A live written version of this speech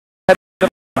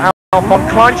On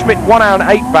Kleinschmidt 1 hour and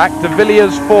 8 back, De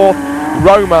Villiers 4th,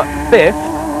 Roma 5th.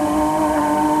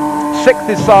 6th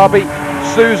is Sabi,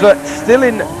 Souza still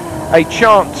in a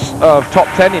chance of top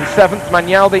 10 in 7th,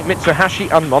 Magnaldi,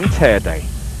 Mitsuhashi and Monterde.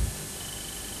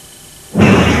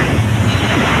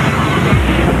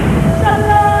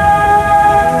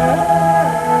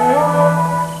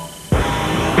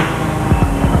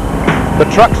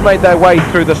 The trucks made their way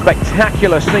through the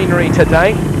spectacular scenery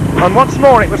today, and once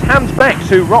more it was Hans Becks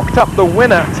who rocked up the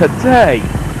winner today.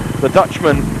 The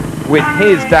Dutchman with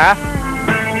his DAF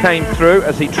came through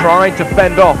as he tried to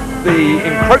fend off the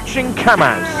encroaching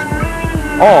Kamaz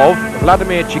of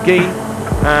Vladimir Chigin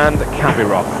and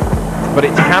Kabirov. But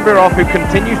it's Kabirov who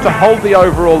continues to hold the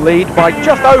overall lead by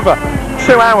just over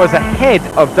 2 hours ahead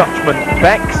of Dutchman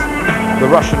Becks. The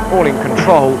Russian all in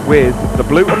control with the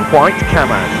blue and white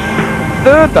Kamaz.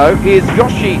 Third, though, is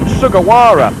Yoshi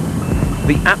Sugawara,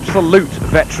 the absolute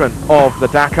veteran of the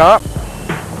Dakar.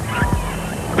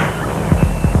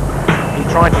 He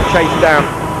tried to chase down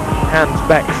Hans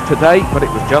Becks today, but it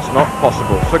was just not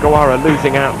possible. Sugawara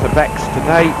losing out to Becks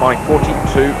today by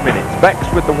 42 minutes.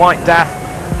 Becks with the white DAF,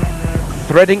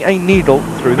 threading a needle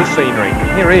through the scenery.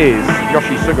 Here is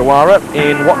Yoshi Sugawara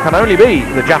in what can only be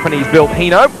the Japanese-built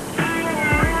Hino.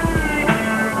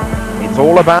 It's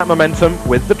all about momentum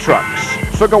with the trucks.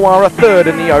 Sugawara third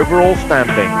in the overall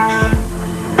standings.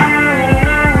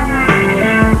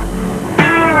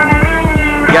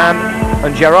 Jan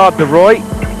and Gerard de Roy,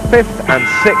 5th and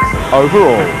 6th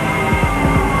overall.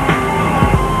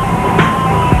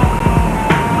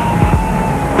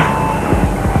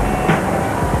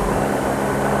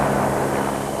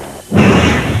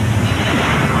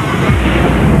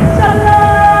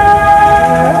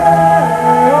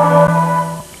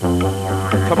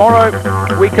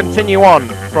 Tomorrow we continue on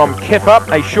from Kifa,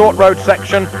 a short road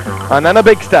section, and then a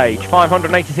big stage,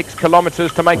 586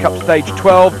 kilometres to make up stage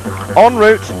 12, en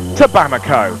route to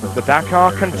Bamako. The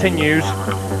Dakar continues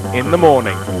in the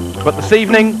morning. But this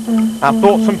evening, our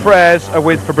thoughts and prayers are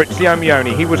with Fabrizio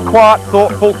Mioni. He was quiet,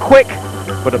 thoughtful, quick,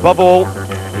 but above all,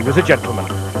 he was a gentleman.